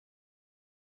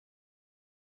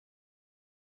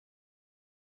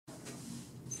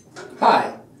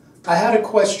Hi, I had a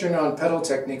question on pedal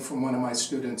technique from one of my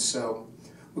students, so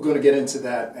we're going to get into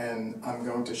that and I'm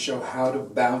going to show how to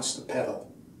bounce the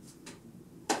pedal.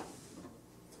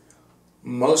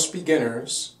 Most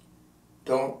beginners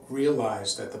don't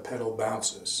realize that the pedal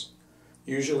bounces.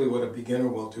 Usually what a beginner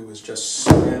will do is just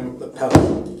slam the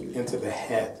pedal into the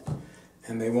head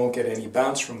and they won't get any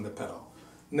bounce from the pedal.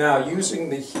 Now,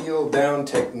 using the heel down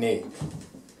technique,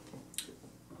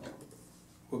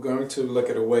 we're going to look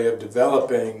at a way of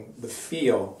developing the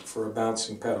feel for a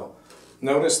bouncing pedal.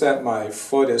 Notice that my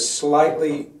foot is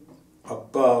slightly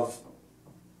above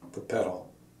the pedal.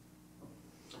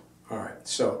 Alright,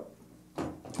 so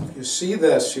if you see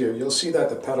this here, you'll see that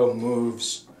the pedal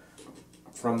moves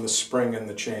from the spring and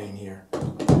the chain here.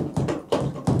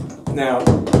 Now,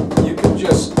 you can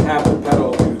just have the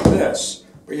pedal do this,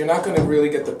 but you're not going to really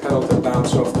get the pedal to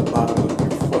bounce off the bottom of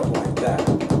your foot like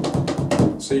that.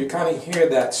 So you kind of hear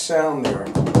that sound there,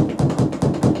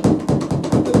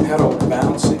 the pedal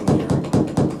bouncing here.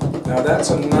 Now that's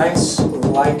a nice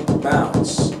light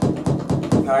bounce.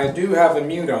 Now I do have a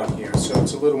mute on here, so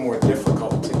it's a little more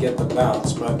difficult to get the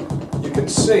bounce, but you can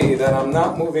see that I'm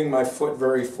not moving my foot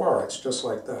very far, it's just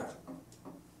like that.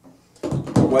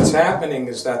 But what's happening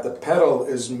is that the pedal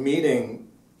is meeting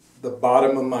the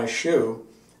bottom of my shoe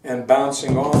and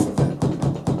bouncing off of it.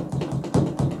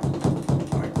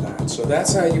 So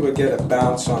that's how you would get a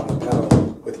bounce on the pedal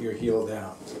with your heel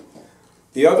down.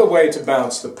 The other way to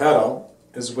bounce the pedal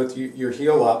is with your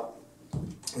heel up,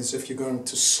 is if you're going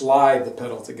to slide the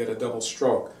pedal to get a double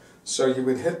stroke. So you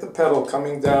would hit the pedal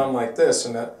coming down like this,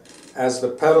 and as the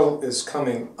pedal is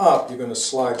coming up, you're going to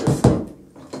slide your foot.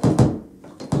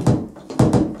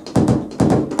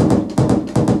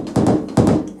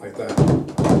 Like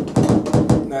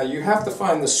that. Now you have to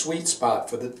find the sweet spot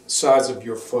for the size of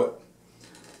your foot.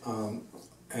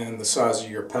 And the size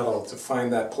of your pedal to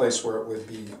find that place where it would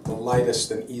be the lightest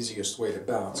and easiest way to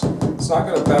bounce. It's not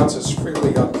going to bounce as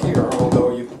freely up here,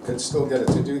 although you could still get it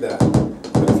to do that.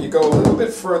 But if you go a little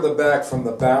bit further back from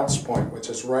the bounce point, which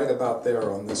is right about there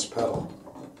on this pedal,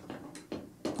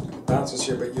 it bounces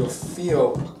here, but you'll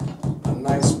feel a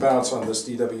nice bounce on this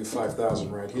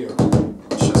DW5000 right here.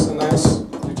 It's just a nice,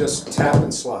 you just tap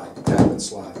and slide, tap and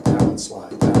slide, tap and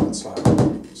slide, tap and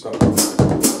slide. So.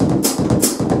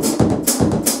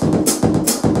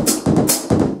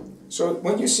 So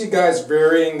when you see guys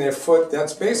varying their foot,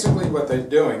 that's basically what they're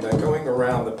doing. They're going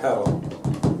around the pedal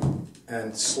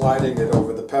and sliding it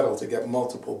over the pedal to get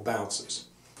multiple bounces.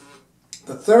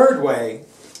 The third way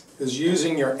is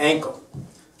using your ankle.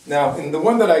 Now, in the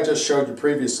one that I just showed you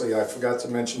previously, I forgot to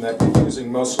mention that you're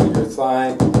using mostly your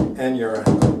thigh and your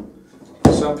ankle.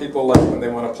 Some people, like when they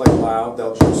want to play loud,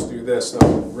 they'll just do this.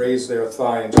 They'll raise their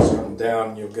thigh and just come down,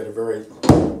 and you'll get a very...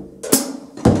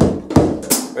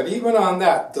 But even on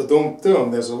that, the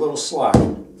dum-dum, there's a little slide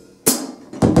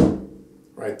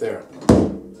right there.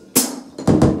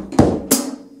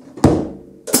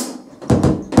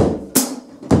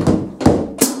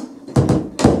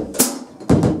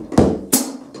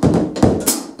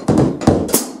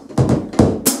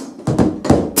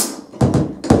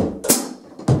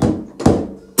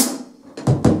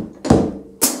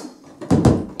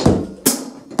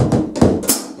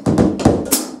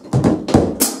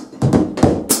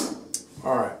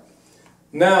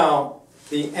 Now,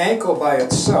 the ankle by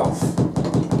itself,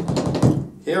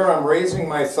 here I'm raising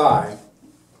my thigh,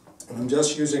 and I'm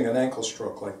just using an ankle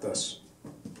stroke like this.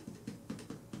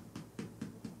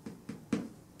 All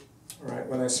right,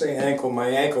 when I say ankle, my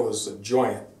ankle is the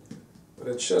joint, but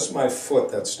it's just my foot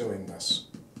that's doing this.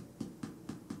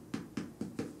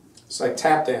 It's like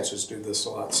tap dancers do this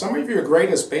a lot. Some of your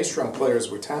greatest bass drum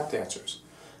players were tap dancers.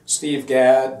 Steve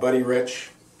Gadd, Buddy Rich.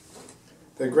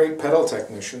 They're great pedal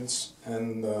technicians,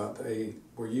 and they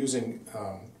were using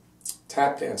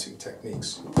tap dancing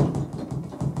techniques.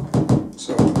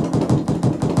 So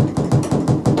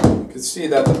you can see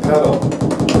that the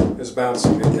pedal is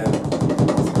bouncing again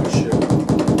off my shoe.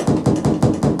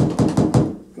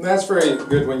 And that's very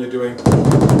good when you're doing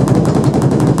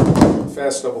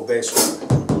fast double bass drum.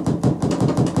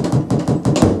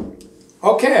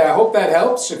 Okay, I hope that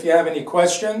helps. If you have any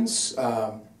questions,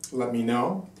 let me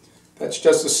know. That's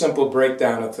just a simple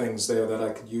breakdown of things there that I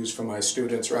could use for my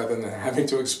students rather than having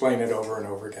to explain it over and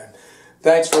over again.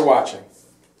 Thanks for watching.